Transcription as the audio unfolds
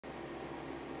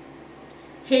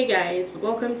Hey guys,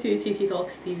 welcome to To Titi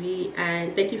Talks Tv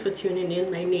and thank you for tuning in.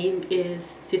 My name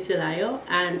is Titilayo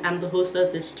and I'm the host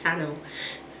of this channel.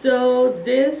 So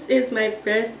this is my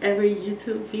first ever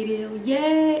YouTube video,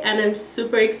 yay! And I'm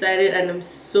super excited and I'm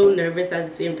so nervous at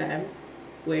the same time.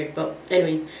 Weird, but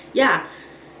anyways, yeah.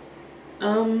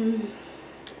 I've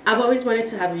always wanted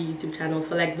to have a YouTube channel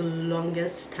for like the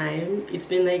longest time. It's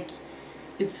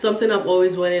something I've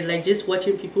always wanted, like just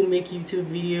watching people make YouTube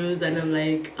videos and I'm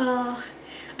like, oh,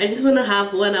 I just want to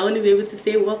have one. I want to be able to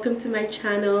say welcome to my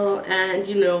channel and,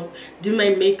 you know, do my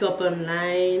makeup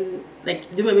online,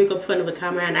 like do my makeup in front of a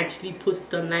camera and actually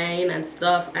post online and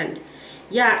stuff. And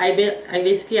yeah, I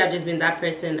basically have just been that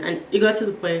person, and it got to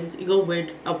the point, it got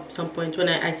weird at some point when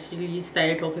I actually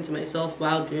started talking to myself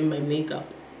while doing my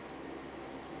makeup.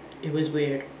 It was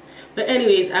weird. But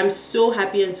anyways, I'm so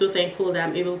happy and so thankful that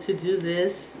I'm able to do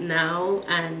this now.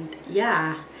 And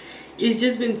yeah, it's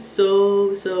just been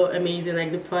so amazing.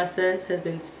 Like the process has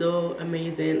been so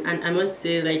amazing, and I must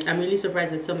say, like, I'm really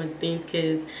surprised at some of the things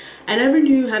because I never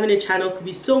knew having a channel could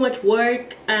be so much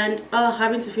work and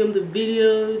having to film the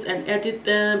videos and edit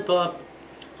them. But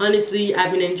honestly,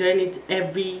 I've been enjoying it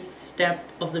every step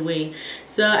of the way.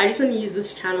 So I just want to use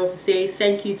this channel to say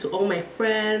thank you to all my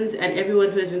friends and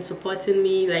everyone who has been supporting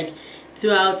me, like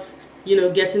throughout, you know,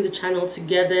 getting the channel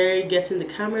together, getting the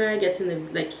camera, getting the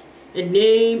like a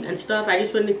name and stuff. I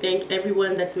just want to thank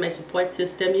everyone that's in my support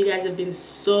system. You guys have been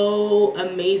so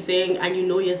amazing and you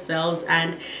know yourselves,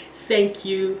 and thank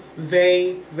you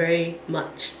very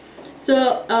much.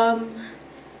 So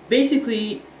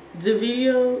basically the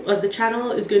video or the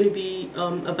channel is going to be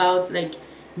about like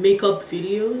makeup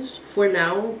videos for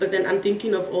now, but then I'm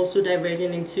thinking of also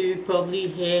diverging into probably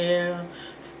hair,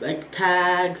 like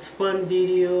tags, fun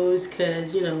videos,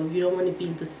 because you know you don't want to be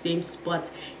in the same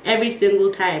spot every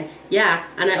single time. Yeah,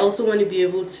 and I also want to be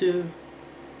able to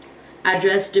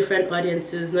address different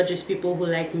audiences, not just people who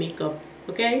like makeup.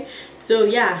 Okay, so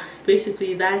yeah,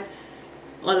 basically that's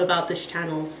all about this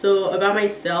channel. So about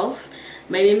myself,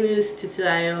 my name is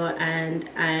Titilayo and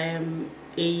I'm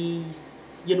a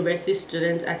university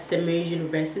student at St. Mary's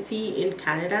University in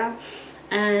Canada.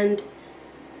 And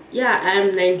yeah,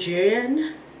 I'm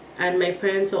Nigerian and my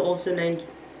parents are also Nigerian,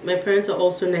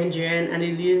 and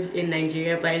I live in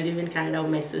Nigeria, but I live in Canada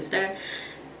with my sister,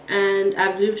 and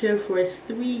I've lived here for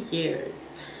 3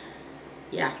 years.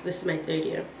 Yeah, this is my 3rd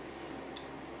year.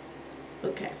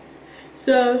 Okay,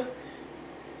 so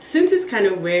since it's kind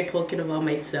of weird talking about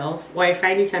myself, or I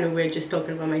find it kind of weird just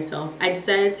talking about myself, I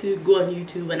decided to go on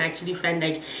YouTube and actually find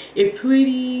like a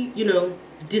pretty, you know,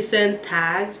 decent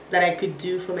tag that I could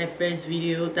do for my first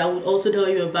video that would also tell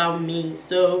you about me.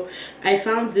 So I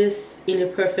found this in a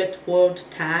perfect world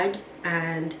tag,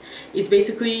 and it's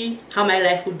basically how my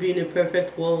life would be in a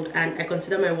perfect world, and I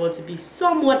consider my world to be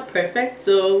somewhat perfect,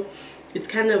 so it's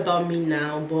kind of about me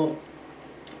now, but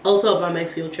also about my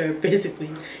future,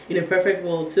 basically, in a perfect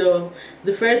world. So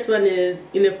the first one is,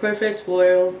 in a perfect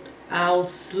world I'll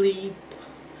sleep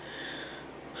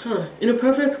in a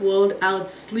perfect world I'll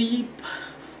sleep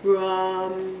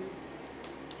from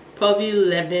probably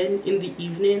 11 in the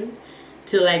evening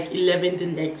till like 11 the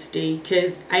next day,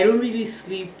 because I don't really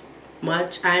sleep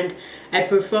much and I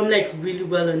perform like really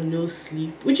well on no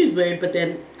sleep, which is weird, but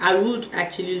then I would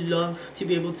actually love to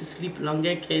be able to sleep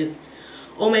longer, because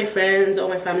all my friends, all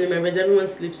my family members,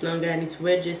 everyone sleeps longer, and it's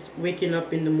weird just waking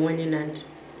up in the morning and,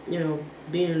 you know,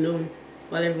 being alone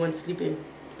while everyone's sleeping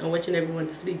and watching everyone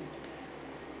sleep.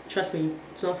 Trust me,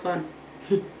 it's not fun.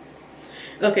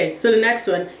 Okay, so the next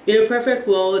one, in a perfect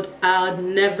world I'd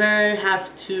never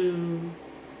have to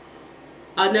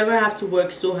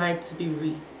work so hard to be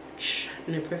rich.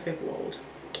 In a perfect world,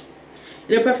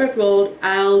 in a perfect world,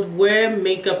 I'll wear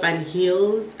makeup and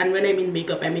heels, and when I mean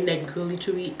makeup, I mean like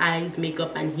glittery eyes,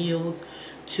 makeup and heels,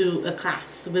 to a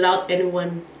class without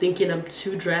anyone thinking I'm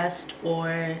too dressed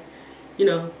or, you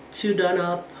know, too done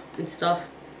up and stuff.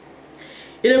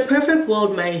 In a perfect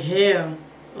world, my hair,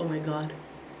 oh my god,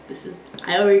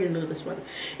 I already know this one.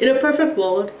 In a perfect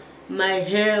world, my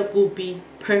hair will be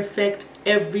perfect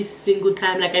every single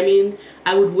time. Like, I mean,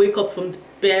 I would wake up from the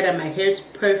bed and my hair's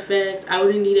perfect. I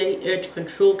wouldn't need any edge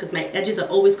control because my edges are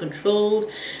always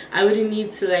controlled. I wouldn't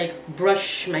need to like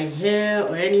brush my hair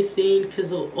or anything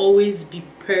because it'll always be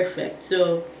perfect.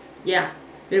 So yeah,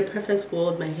 in a perfect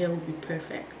world my hair will be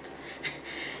perfect.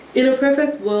 In a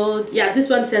perfect world, yeah, this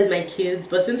one says my kids,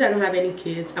 but since I don't have any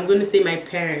kids, I'm going to say my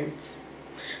parents.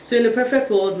 So in a perfect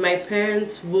world, my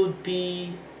parents would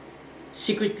be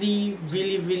secretly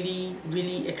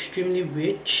really extremely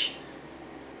rich,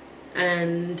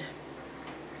 and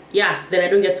yeah, then I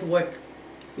don't get to work,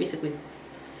 basically.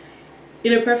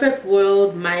 In a perfect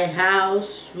world, my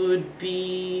house would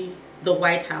be the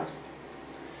White House.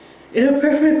 In a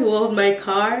perfect world, my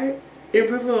car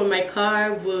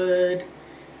would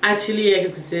actually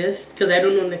exist because I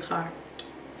don't own a car.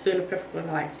 So in a perfect world,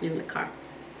 I'll actually own a car.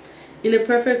 In a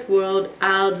perfect world,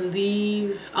 I'll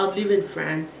live in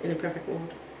France. In a perfect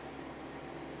world.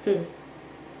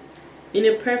 In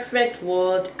a perfect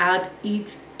world, I'd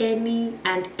eat any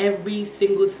and every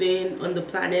single thing on the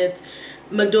planet.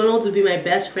 McDonald's would be my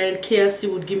best friend.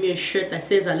 KFC would give me a shirt that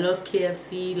says I love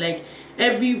KFC. Like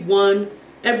every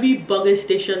burger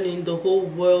station in the whole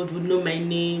world would know my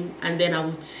name, and then I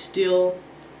would still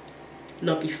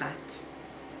not be fat.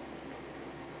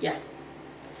 Yeah.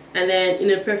 And then in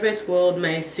a perfect world,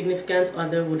 my significant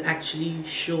other would actually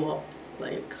show up.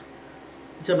 Like,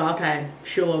 it's about time.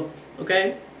 Show up,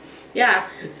 okay? Yeah,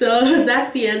 so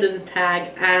that's the end of the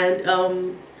tag.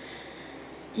 And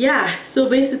yeah, so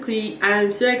basically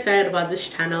I'm so excited about this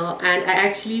channel, and I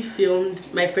actually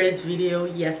filmed my first video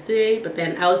yesterday, but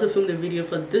then I also filmed a video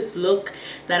for this look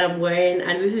that I'm wearing,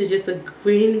 and this is just a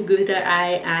green glitter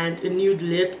eye and a nude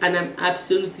lip, and I'm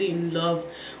absolutely in love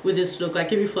with this look.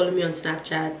 Like, if you follow me on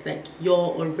Snapchat, like, you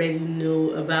already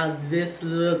know about this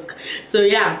look. So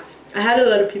yeah, I had a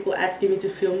lot of people asking me to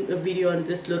film a video on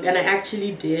this look, and I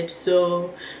actually did,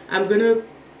 so I'm gonna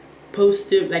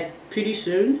post it like pretty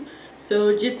soon.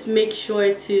 So just make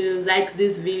sure to like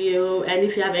this video, and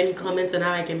if you have any comments on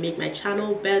how I can make my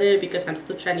channel better, because I'm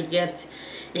still trying to get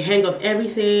a hang of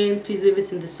everything, please leave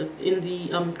it in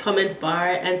the comment bar,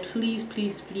 and please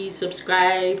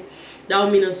subscribe. That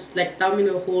would mean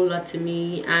a whole lot to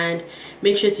me. And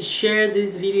make sure to share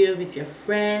this video with your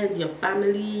friends, your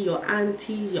family, your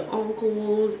aunties, your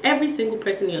uncles, every single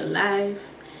person in your life.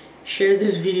 Share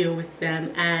this video with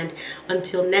them, and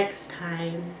until next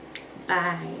time,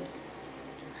 bye.